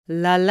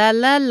La la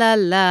la la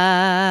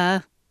la.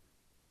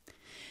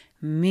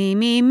 Me,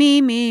 me, me,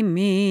 me,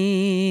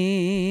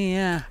 me.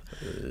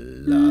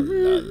 La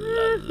la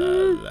la la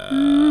la.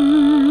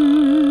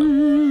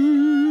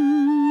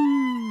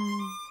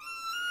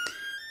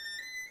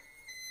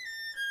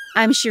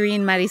 I'm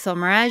Shireen Marisol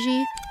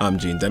Meraji. I'm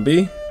Gene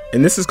Demby,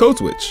 and this is Code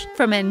Switch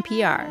From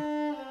NPR.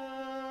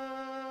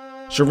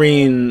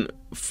 Shireen,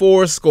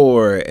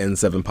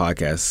 407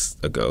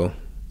 podcasts ago.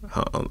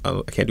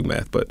 I can't do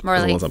math, but more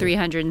like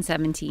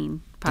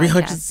 317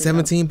 podcasts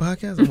 317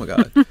 podcasts? Oh my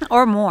God.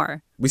 Or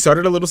more. We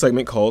started a little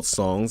segment called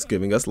Songs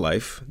Giving Us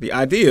Life. The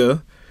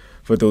idea,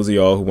 for those of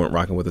y'all who weren't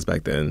rocking with us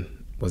back then,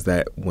 was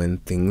that when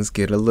things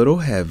get a little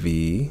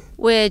heavy,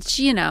 which,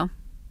 you know,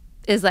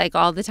 is like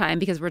all the time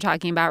because we're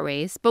talking about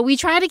race, but we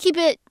try to keep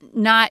it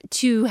not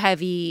too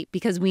heavy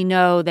because we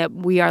know that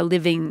we are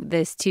living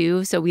this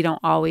too, so we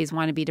don't always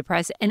want to be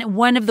depressed. And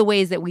one of the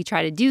ways that we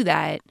try to do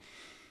that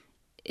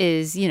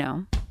is, you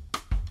know,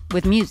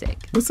 with music.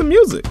 With some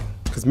music.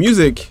 Because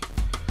music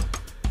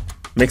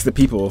makes the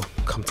people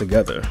come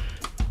together.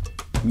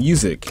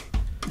 Music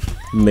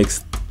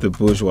makes the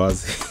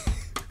bourgeoisie.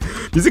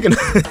 Music can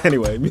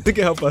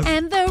help us.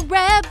 And the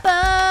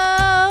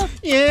rebel.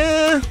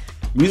 Yeah.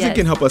 Music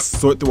can help us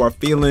sort through our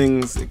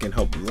feelings. It can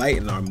help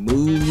lighten our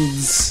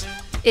moods.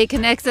 It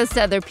connects us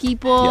to other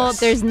people. Yes.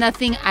 There's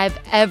nothing I've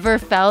ever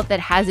felt that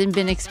hasn't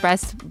been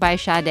expressed by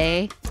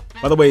Sade.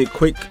 By the way,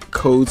 quick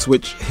Code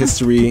Switch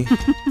history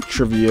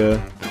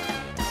trivia.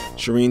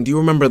 Shireen, do you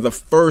remember the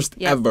first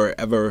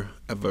ever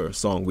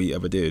song we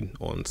ever did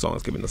on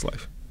Songs Giving Us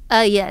Life?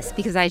 Yes,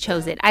 because I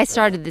chose it. I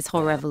started this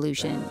whole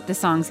revolution, the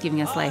Songs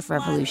Giving Us Life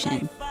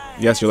revolution.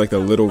 Yes, you're like the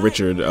Little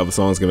Richard of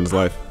Songs Giving Us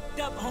Life.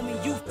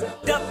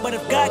 But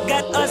if God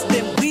got us,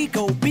 then we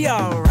gon' be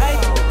alright.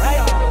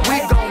 We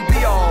gon'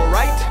 be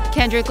alright.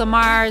 Kendrick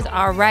Lamar's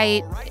All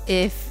Right.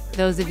 If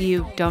those of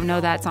you don't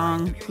know that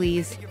song,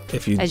 please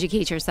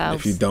educate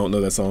yourselves. If you don't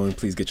know that song,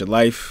 please get your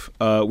life.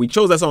 We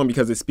chose that song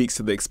because it speaks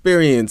to the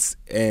experience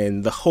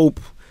and the hope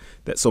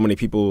that so many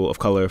people of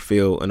color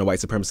feel in a white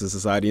supremacist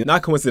society.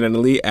 Not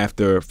coincidentally,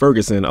 after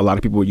Ferguson, a lot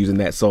of people were using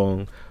that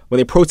song when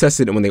they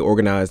protested and when they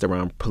organized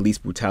around police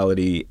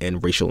brutality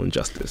and racial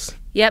injustice.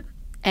 Yep.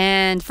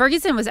 And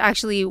Ferguson was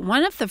actually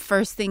one of the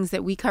first things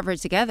that we covered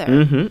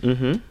together.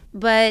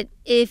 But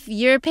if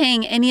you're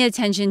paying any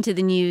attention to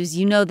the news,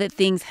 you know that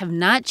things have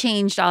not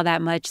changed all that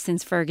much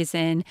since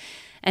Ferguson.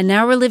 And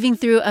now we're living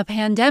through a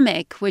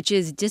pandemic, which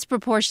is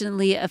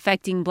disproportionately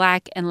affecting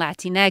Black and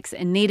Latinx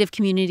and Native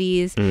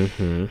communities.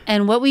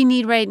 And what we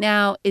need right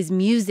now is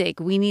music.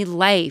 We need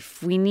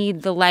life. We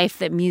need the life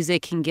that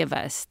music can give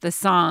us, the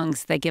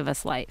songs that give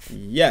us life.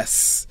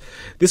 Yes.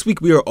 This week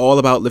we are all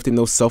about lifting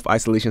those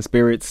self-isolation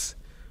spirits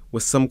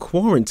with some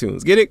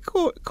quarantunes. Get it?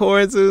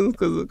 Quarantunes?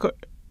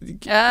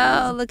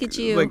 Oh, look at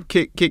you. Like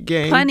kick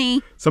game.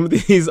 Funny. Some of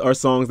these are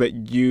songs that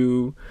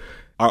you,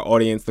 our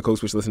audience, the Code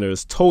Switch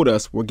listeners, told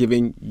us were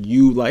giving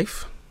you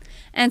life.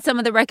 And some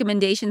of the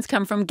recommendations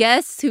come from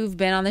guests who've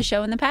been on the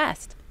show in the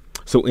past.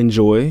 So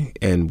enjoy,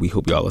 and we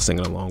hope y'all are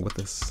singing along with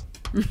us.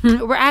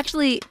 We're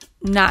actually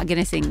not going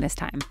to sing this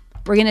time.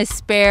 We're going to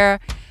spare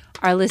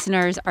our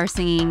listeners our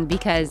singing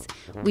because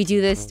we do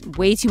this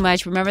way too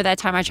much. Remember that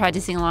time I tried to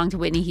sing along to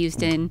Whitney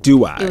Houston?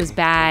 Do I? It was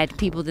bad.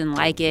 People didn't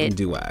like it.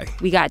 Do I?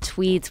 We got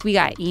tweets. We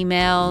got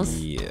emails.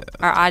 Yeah.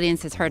 Our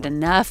audience has heard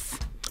enough.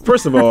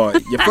 First of all,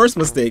 your first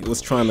mistake was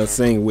trying to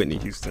sing Whitney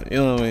Houston. You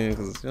know what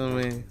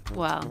I mean?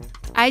 Well,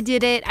 I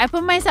did it. I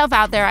put myself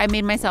out there. I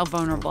made myself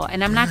vulnerable.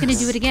 And I'm not going to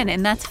do it again.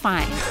 And that's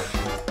fine.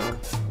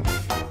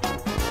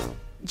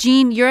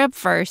 Gene, you're up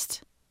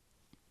first.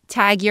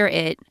 Tag your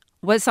it.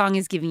 What song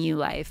is giving you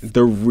life?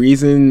 The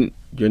reason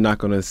you're not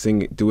going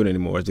to do it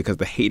anymore is because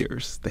the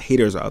haters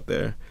are out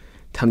there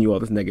telling you all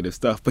this negative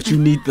stuff. But you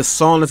need the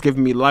song that's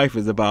giving me life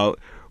is about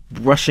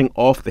brushing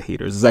off the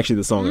haters. It's actually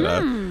the song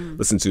that I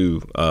listen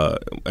to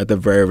at the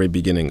very, very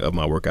beginning of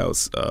my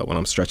workouts when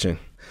I'm stretching.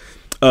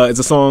 It's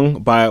a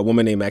song by a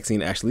woman named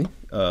Maxine Ashley,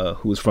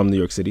 who is from New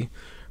York City.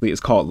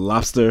 It's called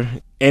Lobster.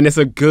 And it's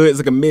like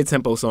a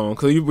mid-tempo song.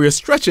 Because when you're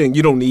stretching,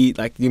 you don't need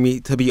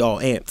to be all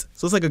amped.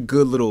 So it's like a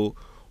good little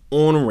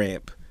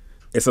on-ramp.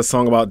 It's a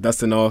song about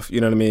dusting off, you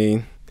know what I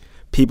mean?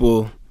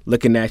 People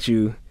looking at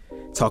you,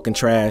 talking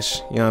trash,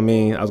 you know what I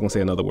mean? I was going to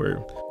say another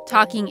word.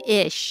 Talking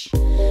ish.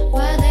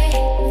 Why they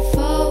hating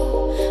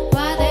for?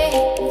 Why they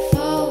hating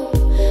for?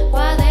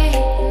 Why they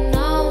hating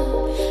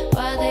on?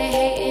 Why they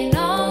hating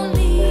on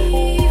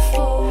me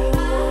for?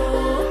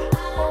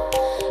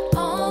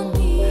 On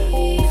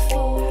me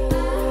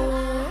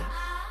for?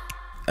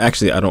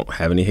 Actually, I don't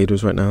have any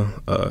haters right now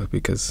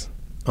because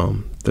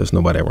there's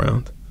nobody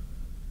around.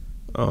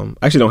 I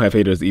actually don't have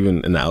haters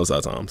even in the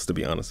outside times, to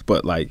be honest.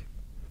 But like,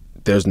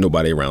 there's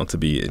nobody around to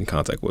be in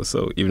contact with.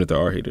 So even if there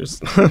are haters,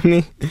 I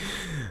mean,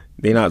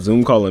 they're not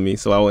Zoom calling me,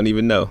 so I wouldn't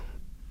even know.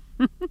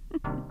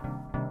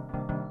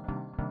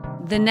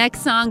 The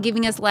next song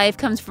giving us life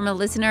comes from a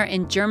listener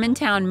in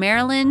Germantown,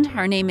 Maryland.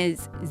 Her name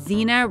is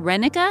Zena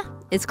Renica.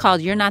 It's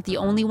called You're Not the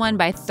Only One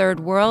by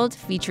Third World,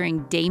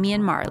 featuring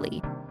Damian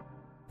Marley.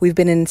 We've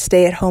been in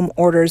stay-at-home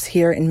orders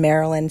here in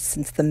Maryland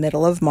since the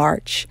middle of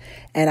March,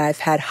 and I've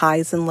had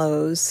highs and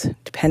lows,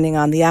 depending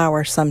on the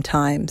hour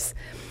sometimes.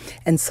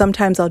 And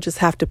sometimes I'll just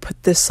have to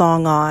put this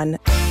song on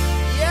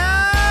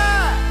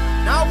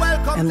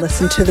and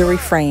listen to the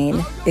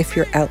refrain. If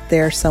you're out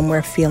there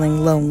somewhere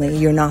feeling lonely,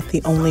 you're not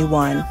the only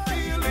one.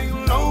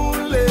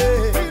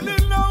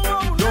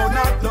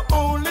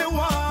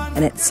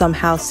 And it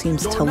somehow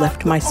seems to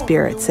lift my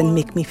spirits and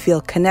make me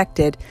feel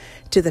connected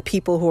to the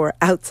people who are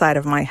outside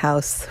of my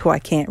house who I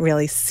can't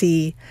really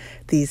see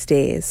these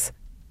days.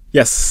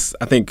 Yes,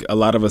 I think a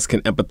lot of us can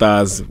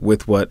empathize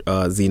with what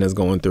Zena's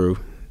going through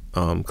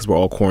because we're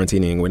all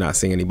quarantining. We're not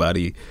seeing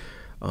anybody.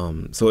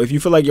 So if you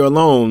feel like you're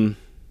alone,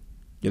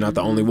 you're not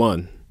the only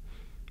one.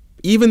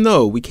 Even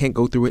though we can't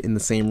go through it in the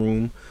same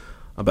room,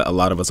 I bet a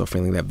lot of us are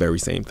feeling that very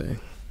same thing.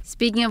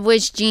 Speaking of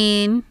which,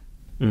 Gene,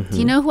 do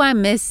you know who I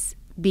miss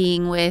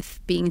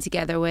being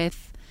together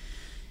with,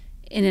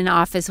 in an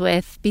office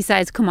with,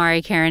 besides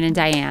Kumari, Karen, and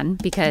Diane,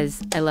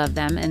 because I love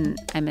them and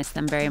I miss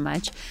them very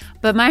much.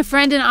 But my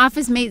friend and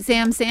office mate,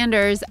 Sam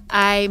Sanders,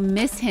 I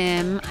miss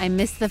him. I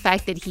miss the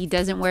fact that he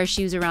doesn't wear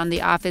shoes around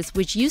the office,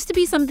 which used to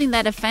be something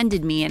that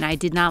offended me and I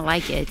did not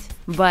like it.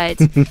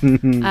 But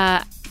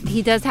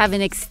he does have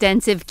an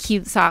extensive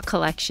cute sock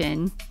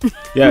collection.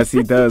 Yes,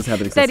 he does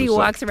have an extensive that he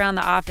walks around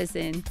the office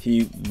in.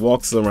 He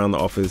walks around the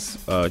office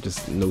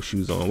just no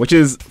shoes on, which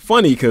is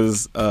funny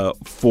because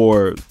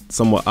for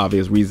somewhat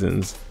obvious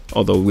reasons,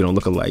 although we don't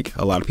look alike,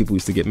 a lot of people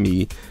used to get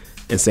me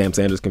and Sam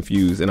Sanders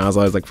confused. And I was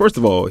always like, first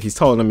of all, he's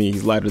taller than me,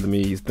 he's lighter than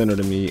me, he's thinner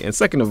than me. And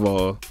second of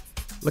all,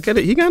 look at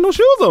it, he got no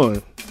shoes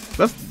on.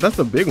 That's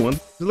a big one.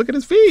 Just look at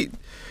his feet.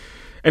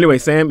 Anyway,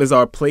 Sam is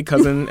our play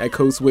cousin at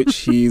Code Switch.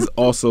 He's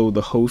also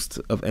the host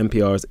of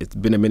NPR's It's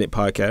Been a Minute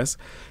podcast.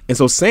 And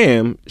so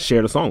Sam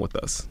shared a song with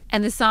us.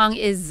 And the song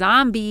is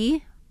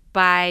Zombie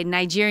by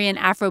Nigerian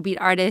Afrobeat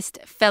artist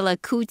Fela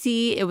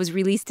Kuti. It was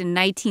released in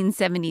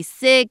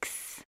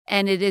 1976,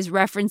 and it is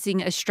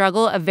referencing a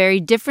struggle, a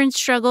very different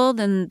struggle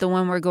than the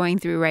one we're going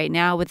through right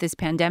now with this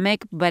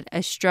pandemic, but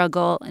a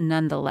struggle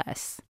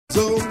nonetheless.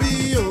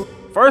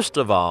 First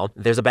of all,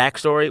 there's a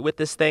backstory with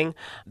this thing.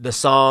 The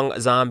song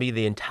Zombie,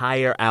 the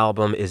entire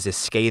album, is this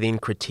scathing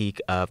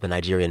critique of the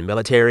Nigerian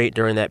military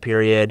during that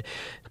period.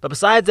 But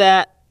besides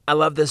that, I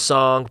love this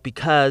song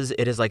because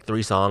it is like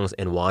 3 songs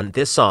in one.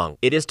 This song,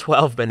 it is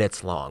 12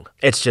 minutes long.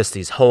 It's just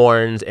these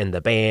horns and the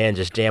band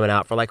just jamming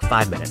out for like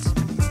 5 minutes.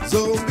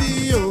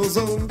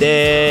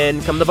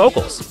 Then come the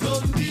vocals.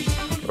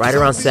 Right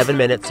around 7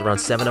 minutes, around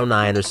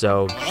 7:09 or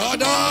so,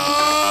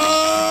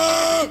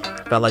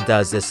 Fela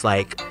does this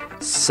like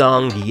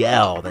sung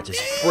yell that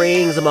just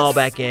brings them all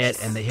back in,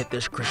 and they hit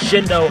this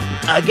crescendo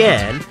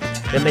again.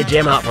 Then they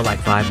jam out for like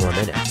 5 more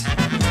minutes.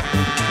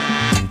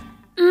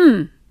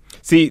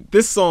 See,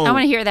 this song, I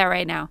want to hear that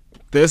right now.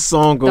 This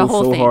song goes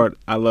so thing. hard.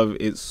 I love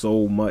it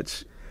so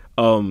much.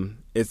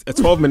 It's a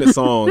 12-minute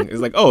song.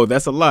 It's like, oh,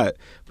 that's a lot.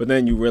 But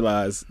then you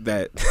realize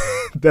that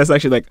that's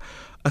actually like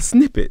a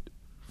snippet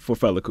for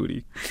Fela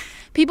Kuti.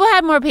 People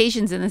had more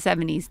patience in the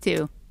 70s,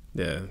 too.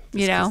 Yeah.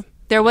 You know,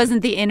 there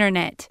wasn't the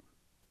internet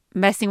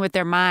messing with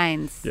their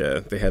minds. Yeah,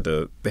 they had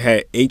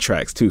 8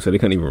 tracks, too, so they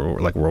couldn't even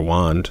like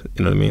rewind.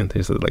 You know what I mean? They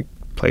just had to like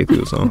play through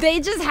the song. They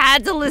just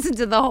had to listen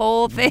to the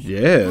whole thing.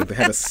 Yeah, they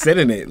had to sit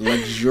in it,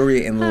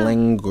 luxuriate and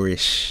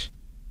languish.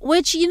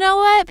 Which, you know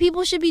what,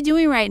 people should be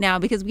doing right now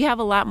because we have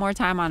a lot more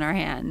time on our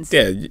hands.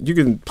 Yeah, you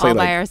can play all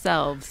like by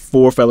ourselves.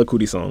 4 Fela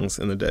Kuti songs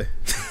in a day.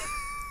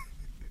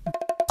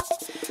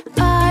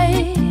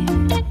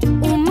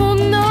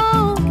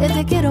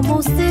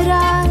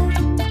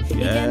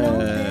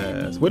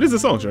 Yes. What is the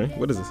song, Shereen?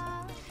 What is this?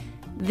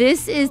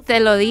 This is Te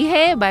Lo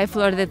Dije by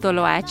Flor de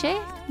Toloache.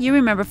 You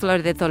remember Flor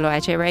de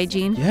Toloache, right,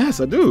 Gene? Yes,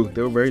 I do.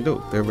 They were very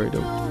dope. They were very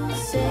dope.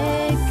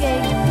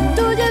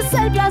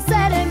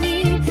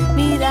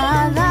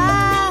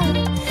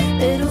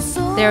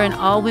 They're an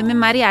all-women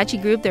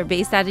mariachi group. They're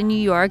based out in New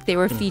York. They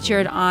were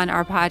featured on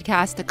our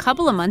podcast a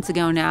couple of months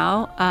ago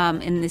now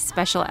in this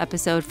special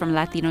episode from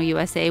Latino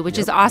USA, which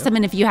is awesome.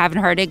 And if you haven't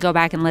heard it, go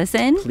back and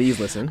listen. Please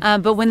listen.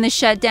 But when the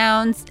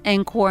shutdowns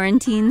and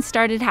quarantines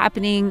started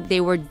happening, they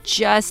were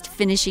just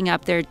finishing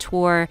up their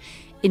tour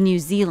in New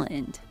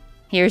Zealand.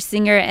 Here's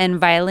singer and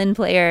violin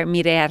player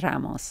Mireya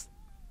Ramos.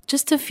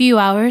 Just a few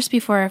hours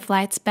before our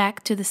flights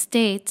back to the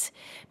States,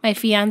 my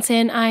fiancé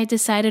and I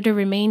decided to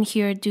remain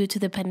here due to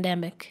the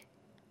pandemic.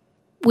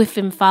 We've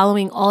been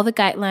following all the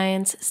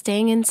guidelines,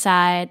 staying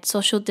inside,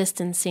 social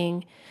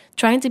distancing,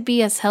 trying to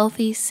be as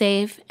healthy,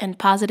 safe, and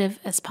positive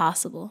as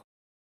possible.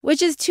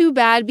 Which is too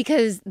bad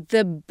because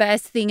the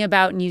best thing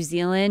about New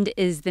Zealand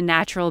is the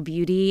natural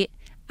beauty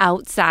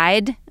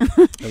outside.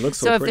 It looks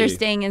so if pretty. they're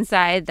staying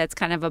inside, that's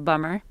kind of a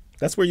bummer.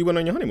 That's where you went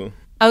on your honeymoon.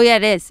 Oh, yeah,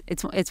 it is.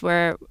 It's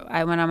where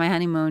I went on my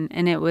honeymoon,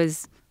 and it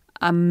was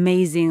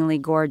amazingly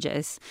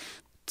gorgeous.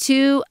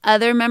 2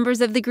 other members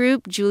of the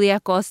group,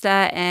 Julia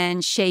Costa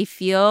and Shay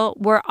Feel,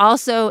 were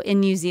also in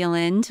New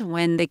Zealand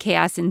when the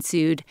chaos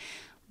ensued,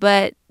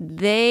 but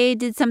they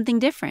did something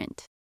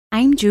different.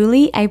 I'm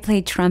Julie. I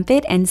play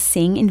trumpet and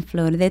sing in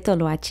Flor de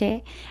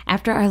Toloache.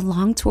 After our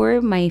long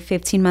tour, my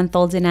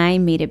 15-month-old and I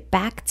made it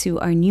back to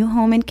our new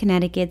home in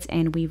Connecticut,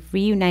 and we've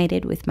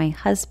reunited with my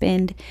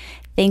husband,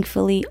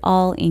 thankfully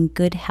all in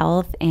good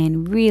health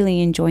and really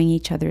enjoying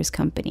each other's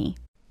company.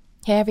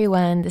 Hey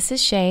everyone, this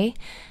is Shay.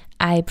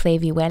 I play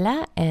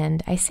vihuela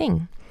and I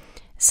sing.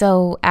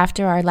 So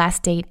after our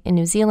last date in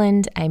New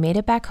Zealand, I made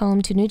it back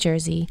home to New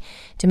Jersey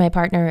to my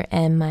partner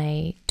and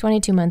my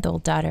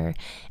 22-month-old daughter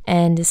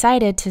and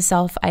decided to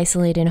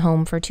self-isolate in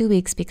home for 2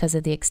 weeks because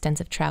of the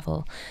extensive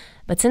travel.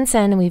 But since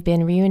then, we've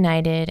been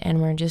reunited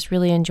and we're just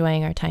really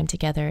enjoying our time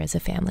together as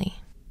a family.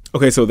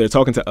 Okay, so they're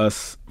talking to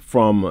us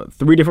from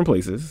 3 different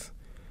places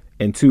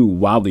and 2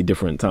 wildly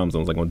different time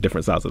zones, like on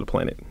different sides of the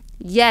planet.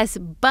 Yes,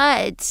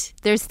 but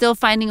they're still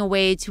finding a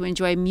way to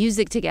enjoy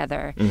music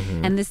together.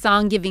 Mm-hmm. And the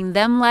song giving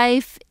them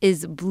life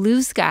is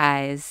Blue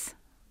Skies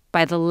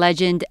by the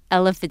legend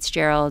Ella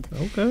Fitzgerald.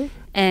 Okay.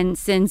 And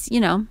since, you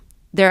know,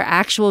 they're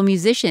actual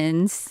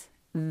musicians,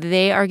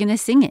 they are going to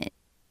sing it.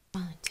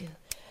 1, 2.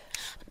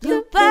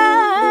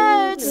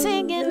 Bluebird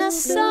singing a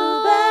song,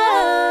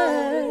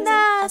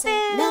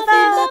 nothing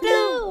but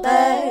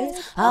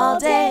bluebirds all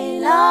day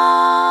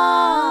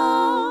long.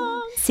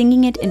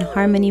 Singing it in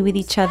harmony with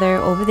each other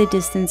over the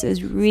distance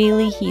is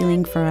really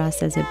healing for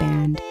us as a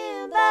band.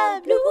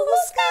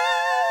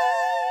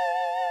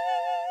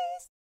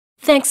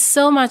 Thanks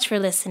so much for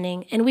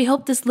listening, and we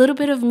hope this little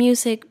bit of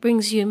music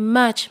brings you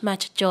much,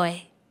 much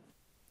joy.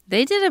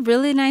 They did a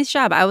really nice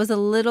job. I was a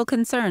little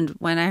concerned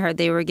when I heard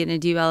they were going to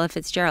do Ella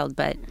Fitzgerald,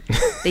 but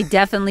they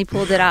definitely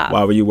pulled it off.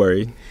 Why were you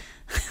worried?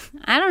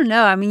 I don't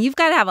know. I mean, you've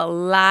got to have a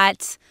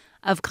lot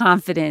of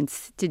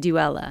confidence to do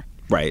Ella.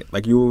 Right,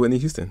 like you were Whitney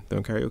Houston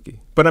doing karaoke.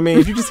 But I mean,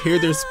 if you just hear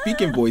their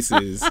speaking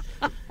voices.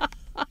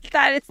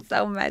 That is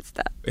so messed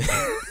up.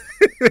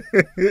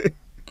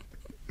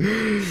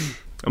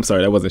 I'm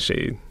sorry, that wasn't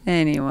shade.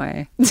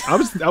 Anyway.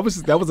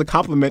 That was a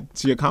compliment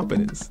to your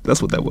confidence.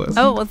 That's what that was.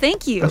 Oh, well,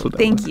 thank you.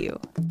 Thank you.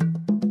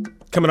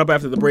 Coming up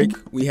after the break,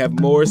 we have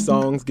more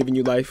songs giving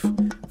you life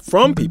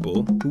from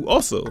people who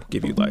also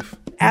give you life.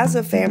 As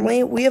a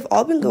family, we have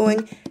all been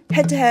going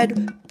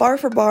head-to-head, bar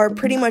for bar,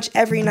 pretty much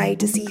every night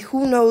to see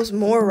who knows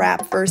more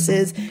rap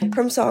verses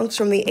from songs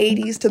from the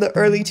 80s to the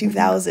early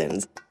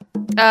 2000s.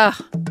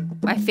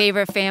 My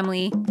favorite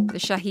family, the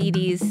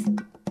Shahidis.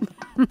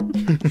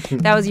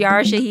 That was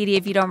Yara Shahidi,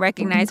 if you don't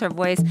recognize her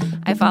voice.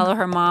 I follow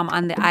her mom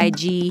on the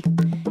IG.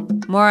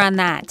 More on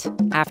that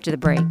after the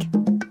break.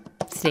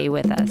 Stay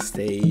with us.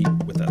 Stay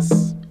with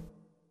us.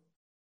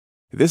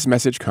 This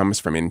message comes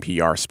from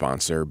NPR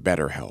sponsor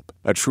BetterHelp,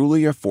 a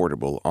truly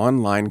affordable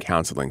online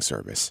counseling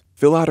service.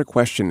 Fill out a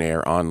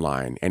questionnaire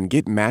online and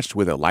get matched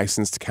with a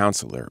licensed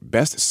counselor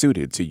best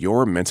suited to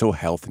your mental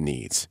health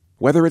needs.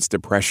 Whether it's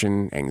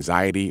depression,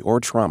 anxiety, or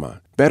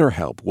trauma,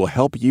 BetterHelp will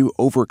help you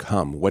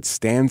overcome what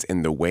stands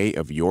in the way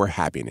of your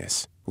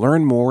happiness.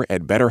 Learn more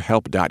at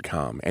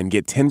BetterHelp.com and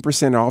get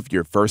 10% off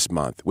your first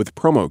month with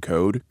promo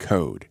code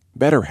CODE.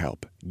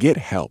 BetterHelp. Get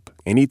help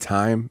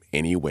anytime,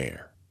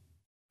 anywhere.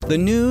 The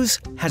news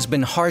has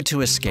been hard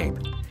to escape.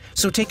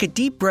 So take a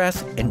deep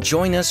breath and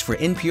join us for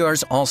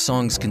NPR's All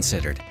Songs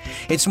Considered.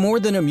 It's more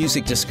than a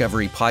music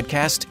discovery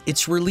podcast,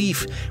 it's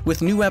relief,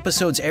 with new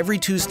episodes every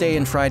Tuesday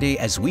and Friday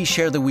as we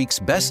share the week's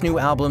best new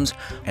albums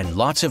and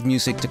lots of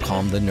music to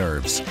calm the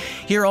nerves.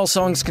 Hear All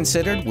Songs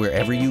Considered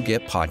wherever you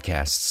get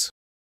podcasts.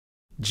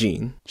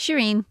 Gene.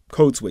 Shireen.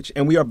 Code Switch.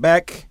 And we are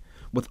back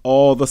with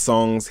all the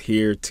songs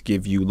here to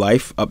give you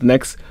life. Up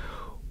next,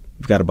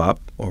 we've got a bop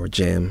or a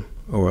jam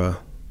or a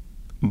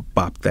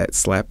bop that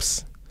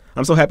slaps.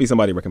 I'm so happy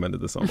somebody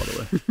recommended this song, by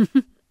the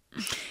way.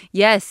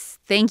 Yes.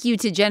 Thank you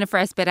to Jennifer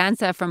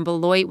Esperanza from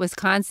Beloit,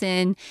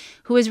 Wisconsin,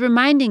 who is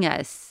reminding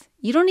us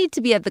you don't need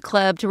to be at the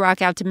club to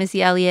rock out to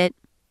Missy Elliott.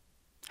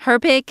 Her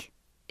pick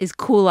is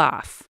Cool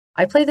Off.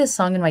 I play this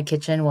song in my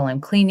kitchen while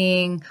I'm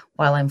cleaning,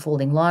 while I'm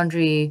folding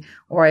laundry,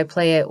 or I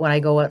play it when I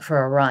go out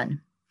for a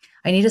run.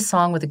 I need a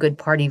song with a good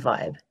party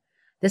vibe.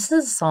 This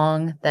is a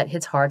song that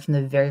hits hard from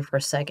the very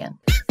first second.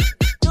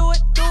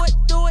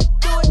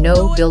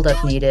 No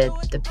build-up needed.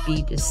 The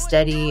beat is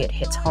steady, it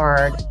hits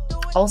hard.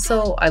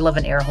 Also, I love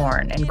an air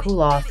horn, and Cool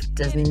Off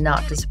does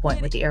not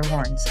disappoint with the air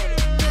horns.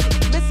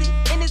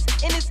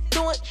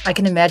 I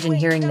can imagine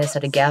hearing this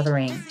at a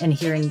gathering and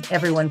hearing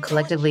everyone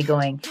collectively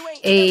going,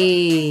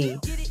 "Ayy,"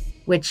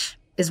 which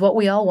is what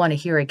we all want to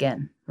hear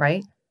again,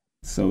 right?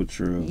 So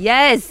true.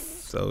 Yes.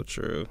 So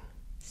true.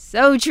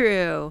 So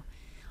true.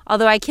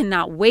 Although I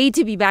cannot wait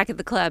to be back at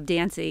the club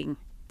dancing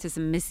to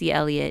some Missy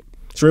Elliott.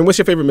 Shireen, what's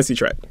your favorite Missy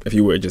track if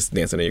you were just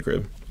dancing in your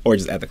crib or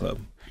just at the club?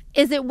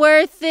 Is it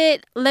worth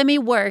it? Let me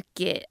work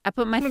it. I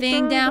put my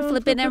thing down,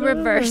 flip it, and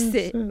reverse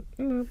it.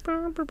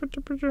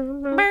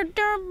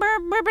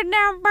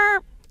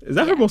 Is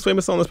that her most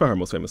famous song? That's probably her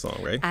most famous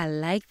song, right? I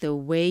like the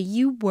way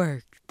you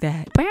work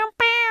that.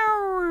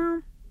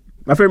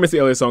 My favorite Missy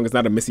Elliott song is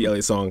not a Missy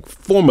Elliott song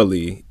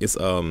formally. It's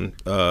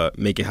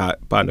Make It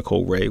Hot by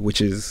Nicole Ray,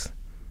 which is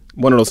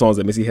one of those songs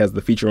that Missy has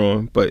the feature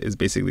on, but it's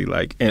basically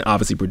like, and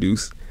obviously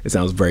produced. It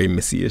sounds very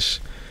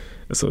Missy-ish.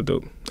 It's so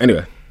dope.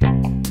 Anyway.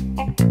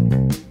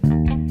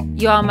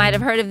 You all might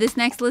have heard of this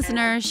next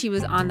listener. She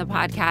was on the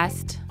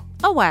podcast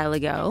a while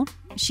ago.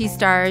 She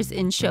stars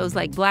in shows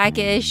like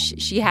Blackish.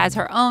 She has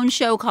her own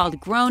show called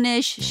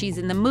Grownish. She's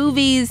in the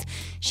movies.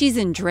 She's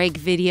in Drake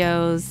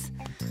videos.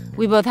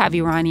 We both have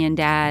Iranian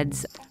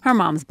dads. Her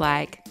mom's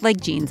black,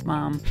 like Jean's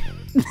mom.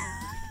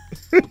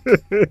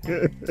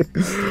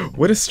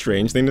 What a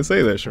strange thing to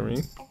say there,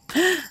 Shireen.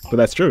 But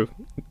that's true.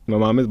 My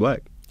mom is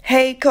black.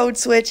 Hey, Code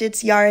Switch,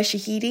 it's Yara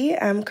Shahidi.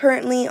 I'm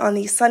currently on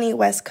the sunny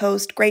West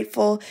Coast,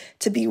 grateful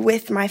to be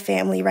with my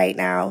family right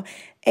now.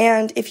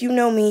 And if you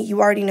know me, you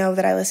already know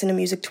that I listen to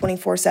music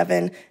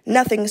 24/7.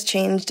 Nothing's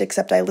changed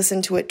except I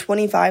listen to it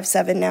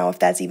 25/7 now, if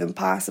that's even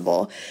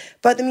possible.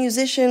 But the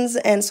musicians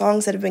and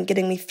songs that have been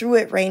getting me through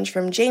it range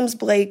from James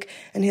Blake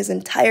and his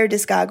entire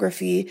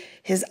discography,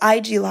 his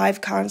IG Live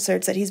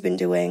concerts that he's been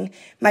doing,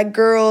 my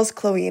girls,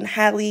 Chloe and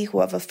Halle, who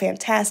have a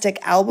fantastic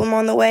album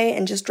on the way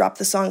and just dropped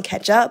the song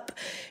Catch Up,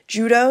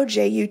 Juto,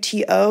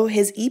 Juto,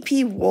 his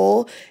EP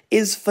Wool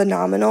is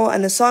phenomenal,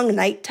 and the song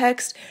Night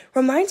Text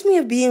reminds me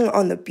of being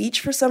on the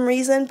beach for some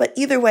reason, but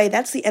either way,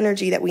 that's the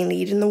energy that we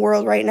need in the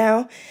world right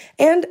now.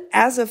 And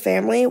as a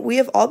family, we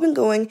have all been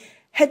going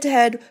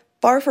head-to-head,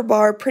 bar for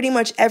bar, pretty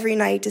much every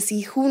night to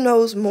see who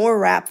knows more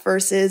rap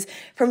verses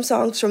from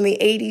songs from the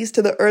 80s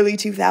to the early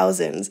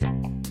 2000s.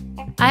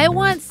 I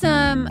want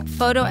some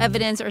photo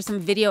evidence or some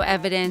video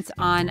evidence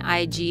on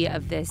IG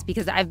of this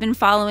because I've been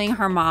following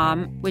her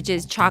mom, which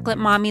is Chocolate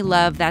Mommy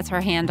Love. That's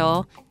her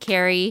handle,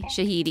 Carrie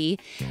Shahidi.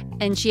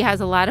 And she has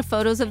a lot of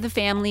photos of the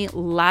family,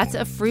 lots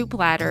of fruit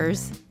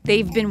platters.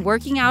 They've been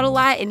working out a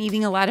lot and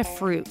eating a lot of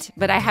fruit,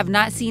 but I have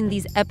not seen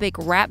these epic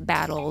rap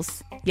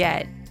battles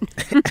yet.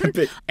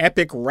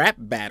 epic rap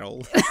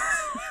battles.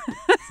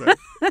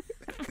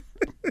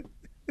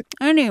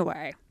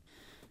 Anyway.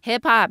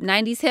 Hip-hop,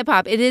 90s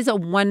hip-hop. It is a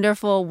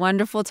wonderful,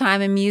 wonderful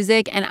time in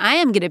music, and I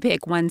am going to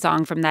pick one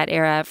song from that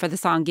era for the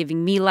song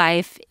Giving Me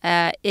Life.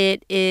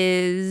 It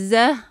is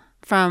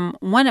from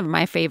one of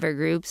my favorite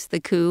groups, The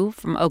Coup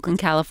from Oakland,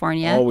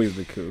 California. Always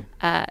The Coup.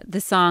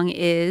 The song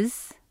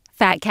is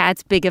Fat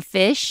Cat's Bigger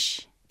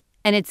Fish,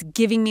 and it's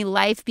giving me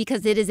life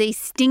because it is a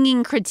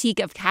stinging critique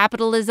of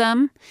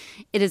capitalism.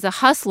 It is a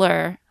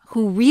hustler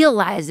who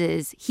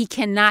realizes he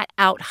cannot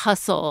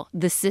out-hustle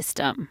the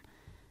system.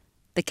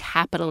 The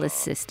capitalist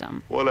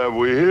system. What have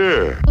we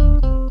here?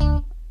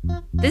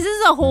 This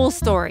is a whole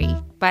story,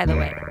 by the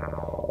way.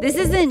 This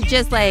isn't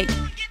just like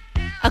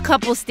a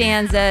couple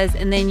stanzas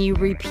and then you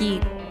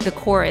repeat the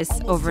chorus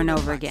over and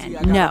over again.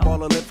 No.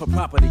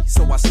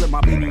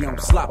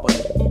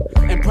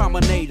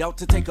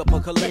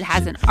 It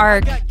has an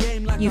arc.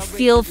 You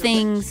feel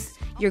things.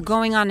 You're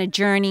going on a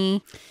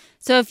journey.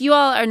 So if you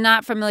all are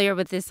not familiar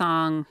with this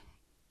song,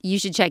 you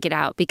should check it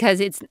out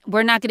because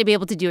we're not going to be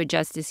able to do it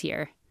justice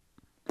here.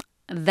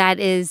 That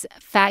is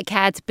Fat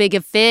Cat's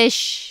Bigger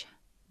Fish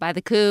by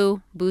The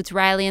Coup, Boots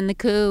Riley and The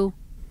Coup.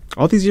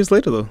 All these years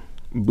later, though,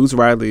 Boots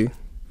Riley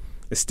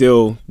is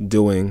still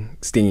doing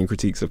stinging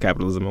critiques of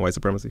capitalism and white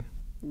supremacy.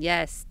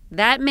 Yes.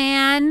 That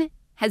man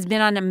has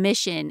been on a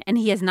mission, and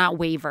he has not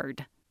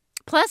wavered.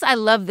 Plus, I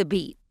love the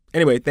beat.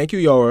 Anyway, thank you,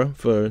 Yara,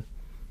 for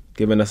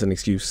giving us an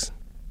excuse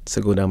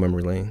to go down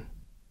memory lane.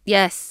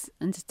 Yes,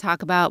 and to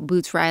talk about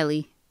Boots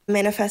Riley.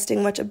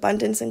 Manifesting much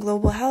abundance and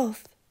global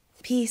health.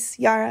 Peace,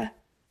 Yara.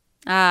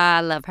 I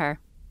love her.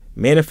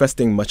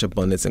 Manifesting much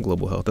abundance and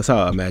global health. That's how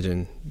I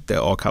imagine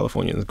that all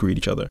Californians greet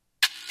each other.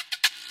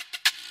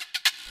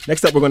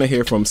 Next up, we're going to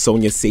hear from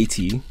Sonia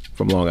Satie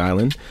from Long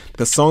Island.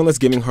 The song that's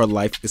giving her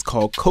life is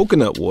called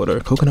Coconut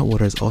Water. Coconut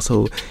water is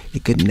also a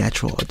good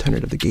natural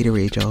alternative to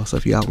Gatorade, y'all. So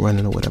if you're out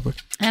running or whatever.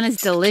 And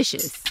it's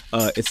delicious.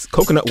 It's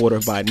Coconut Water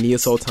by Nia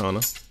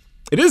Sultana.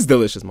 It is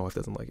delicious. My wife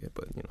doesn't like it,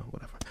 but,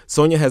 whatever.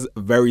 Sonia has a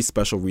very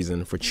special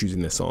reason for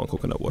choosing this song,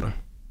 Coconut Water.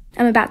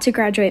 I'm about to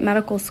graduate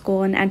medical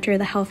school and enter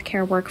the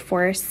healthcare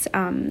workforce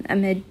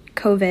amid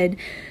COVID,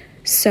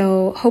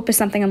 so hope is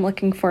something I'm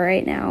looking for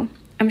right now.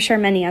 I'm sure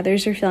many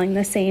others are feeling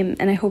the same,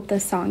 and I hope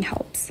this song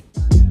helps.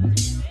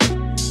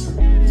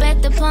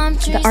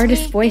 The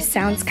artist's voice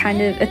sounds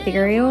kind of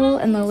ethereal,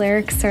 and the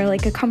lyrics are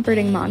like a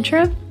comforting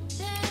mantra.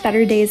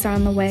 Better days are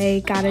on the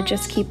way, gotta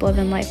just keep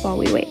living life while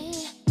we wait.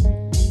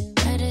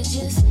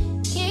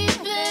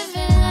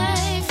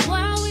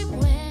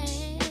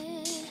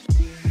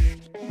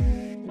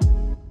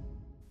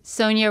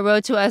 Sonia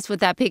wrote to us with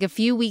that pick a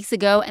few weeks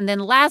ago, and then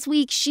last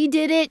week she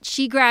did it.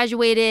 She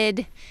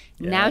graduated.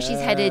 Now she's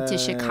headed to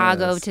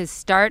Chicago to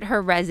start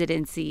her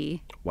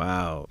residency.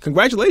 Wow.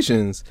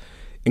 Congratulations.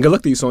 And good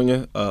luck to you,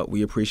 Sonia.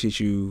 We appreciate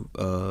you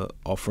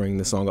offering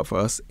the song up for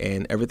us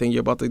and everything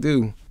you're about to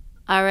do.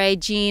 All right,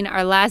 Jean,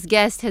 our last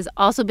guest has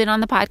also been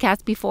on the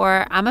podcast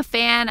before. I'm a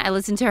fan. I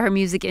listen to her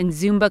music in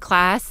Zumba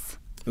class.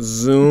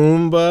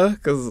 Zumba?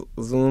 Because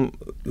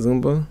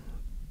Zumba?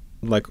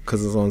 Like,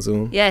 because it's on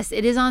Zoom? Yes,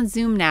 it is on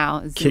Zoom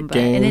now, Zumba. Kick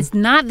game. And it's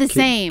not the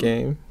same.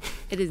 Game.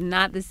 It is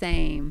not the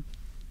same.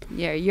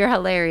 Yeah, you're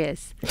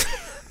hilarious.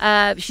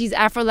 She's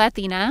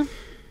Afro-Latina.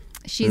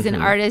 She's an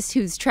artist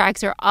whose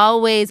tracks are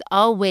always,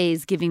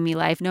 always giving me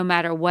life, no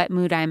matter what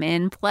mood I'm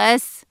in.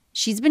 Plus,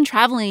 She's been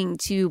traveling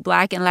to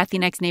Black and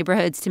Latinx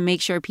neighborhoods to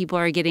make sure people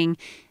are getting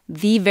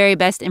the very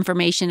best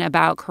information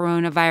about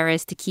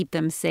coronavirus to keep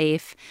them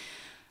safe.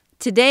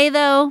 Today,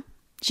 though,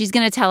 she's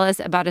going to tell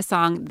us about a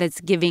song that's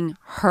giving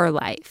her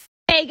life.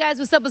 Hey guys,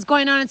 what's up? What's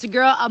going on? It's your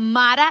girl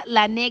Amara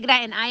La Negra,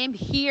 and I am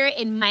here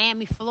in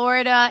Miami,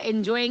 Florida,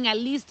 enjoying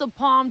Alisto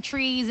palm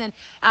trees. And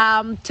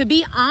to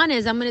be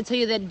honest, I'm going to tell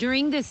you that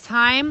during this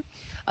time,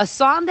 a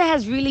song that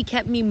has really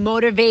kept me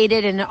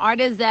motivated and an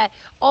artist that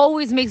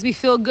always makes me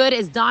feel good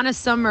is Donna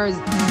Summers.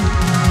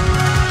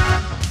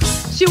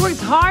 She works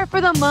hard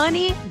for the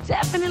money.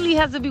 Definitely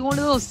has to be one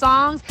of those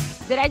songs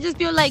that I just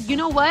feel like, you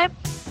know what?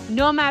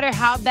 No matter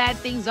how bad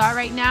things are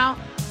right now,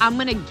 I'm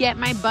going to get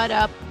my butt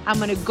up. I'm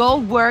going to go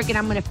work and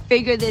I'm going to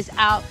figure this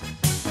out.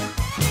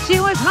 She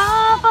was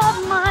hard for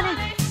the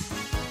money.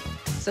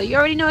 So you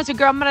already know it's your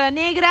girl, Amara La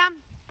Negra.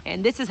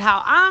 And this is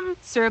how I'm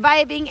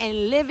surviving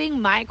and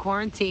living my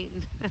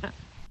quarantine.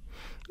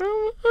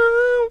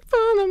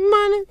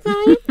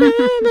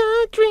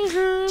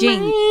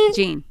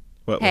 Gene.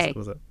 What? Hey,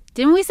 what's up?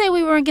 Didn't we say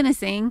we weren't going to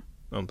sing?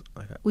 Okay.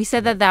 We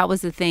said that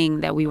was the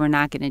thing that we were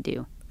not going to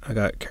do. I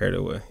got carried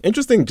away.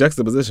 Interesting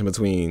juxtaposition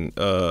between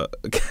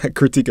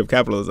critique of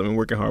capitalism and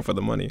working hard for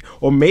the money.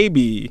 Or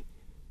maybe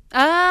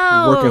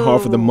working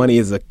hard for the money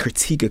is a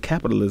critique of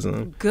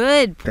capitalism.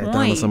 Good point. That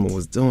Donna Summer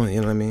was doing,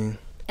 you know what I mean?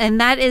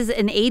 And that is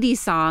an 80s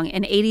song,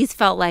 and 80s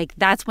felt like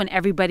that's when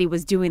everybody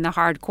was doing the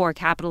hardcore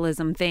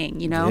capitalism thing,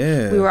 you know?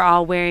 Yeah. We were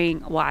all wearing,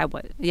 well, I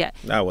was, yeah.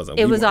 That wasn't.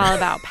 It was all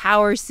about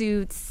power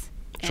suits.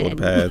 Shoulder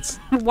pads.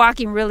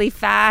 Walking really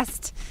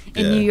fast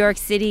in Yeah. New York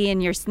City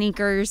in your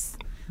sneakers.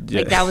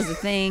 Yeah. Like, that was the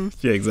thing.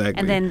 Yeah, exactly.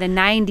 And then the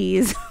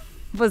 90s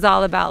was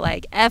all about,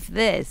 like, F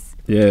this.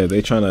 Yeah,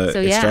 they trying to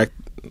So,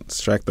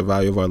 extract the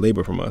value of our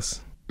labor from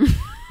us. I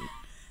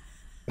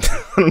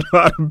don't know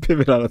how to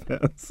pivot out of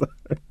that. I'm sorry.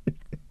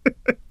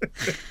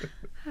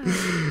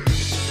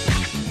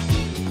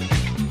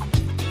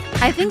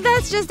 I think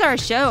that's just our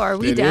show. Are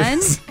we It done?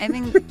 is. I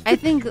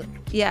think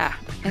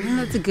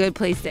that's a good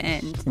place to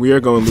end. We are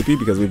going loopy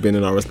because we've been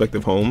in our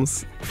respective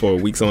homes for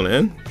weeks on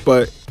end.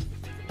 But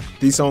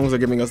these songs are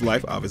giving us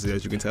life, obviously,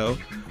 as you can tell.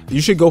 You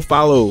should go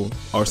follow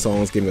our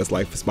Songs Giving Us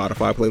Life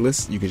Spotify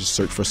playlist. You can just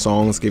search for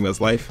Songs Giving Us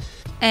Life.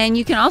 And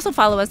you can also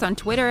follow us on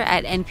Twitter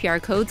at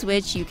NPR Code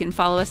Switch. You can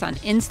follow us on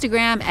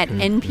Instagram at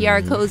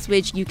NPR Code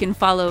Switch. You can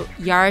follow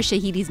Yara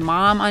Shahidi's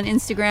mom on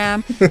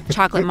Instagram,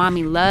 Chocolate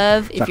Mommy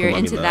Love, if Chocolate you're Mommy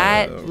into Love.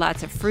 that.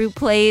 Lots of fruit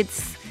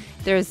plates.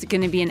 There's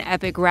going to be an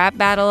epic rap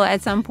battle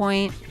at some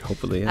point.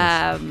 Hopefully,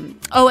 yes.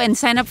 And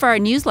sign up for our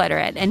newsletter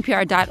at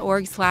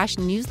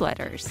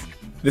npr.org/newsletters.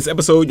 This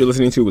episode you're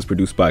listening to was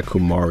produced by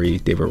Kumari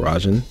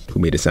Devarajan, who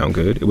made it sound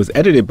good. It was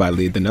edited by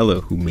Leah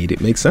Danella, who made it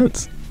make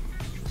sense.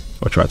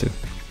 Or try to.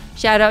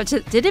 Shout out to...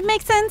 Did it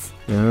make sense?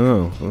 I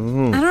don't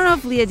know. I don't know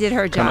if Leah did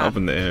her Kind of job. up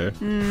in the air.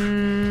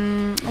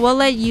 We'll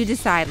let you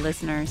decide,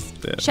 listeners.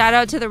 Yeah. Shout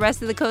out to the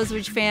rest of the Code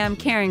Switch fam: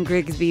 Karen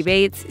Grigsby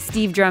Bates,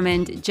 Steve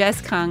Drummond,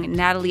 Jess Kung,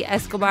 Natalie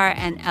Escobar,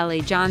 and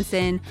L.A.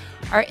 Johnson.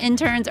 Our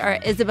interns are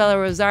Isabella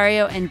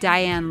Rosario and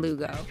Diane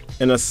Lugo.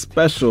 And a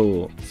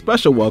special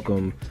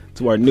welcome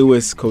to our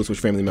newest Code Switch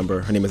family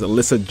member. Her name is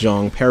Alyssa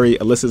Jong Perry.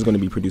 Alyssa is going to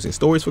be producing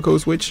stories for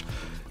Code Switch.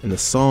 And the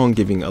song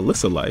giving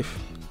Alyssa life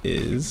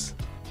is...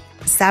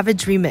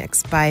 Savage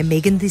Remix by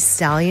Megan Thee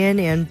Stallion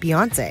and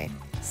Beyonce.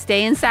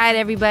 Stay inside,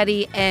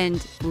 everybody,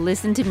 and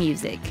listen to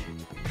music.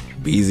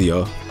 Be easy,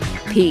 y'all.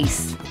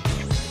 Peace.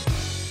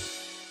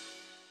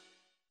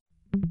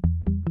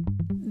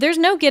 There's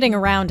no getting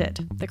around it.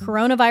 The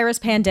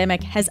coronavirus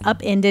pandemic has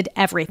upended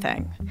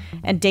everything,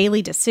 and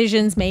daily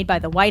decisions made by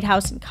the White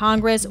House and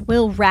Congress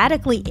will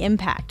radically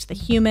impact the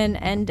human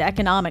and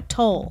economic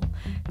toll.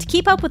 To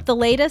keep up with the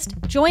latest,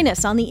 join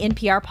us on the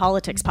NPR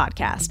Politics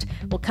Podcast.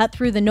 We'll cut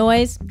through the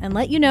noise and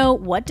let you know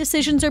what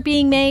decisions are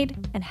being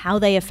made and how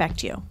they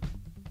affect you.